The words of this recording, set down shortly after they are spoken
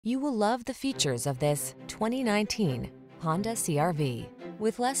You will love the features of this 2019 Honda CR-V.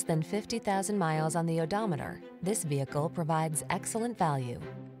 With less than 50,000 miles on the odometer, this vehicle provides excellent value.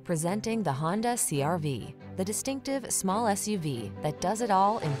 Presenting the Honda CR-V, the distinctive small SUV that does it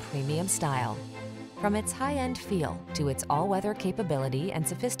all in premium style. From its high-end feel to its all-weather capability and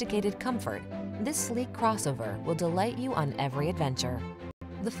sophisticated comfort, this sleek crossover will delight you on every adventure.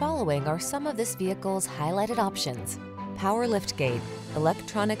 The following are some of this vehicle's highlighted options: power liftgate,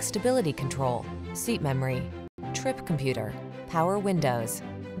 electronic stability control, seat memory, trip computer, power windows,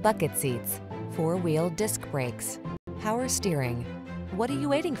 bucket seats, four-wheel disc brakes, power steering. What are you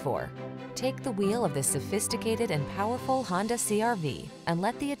waiting for? Take the wheel of this sophisticated and powerful Honda CR-V and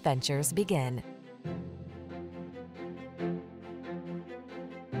let the adventures begin.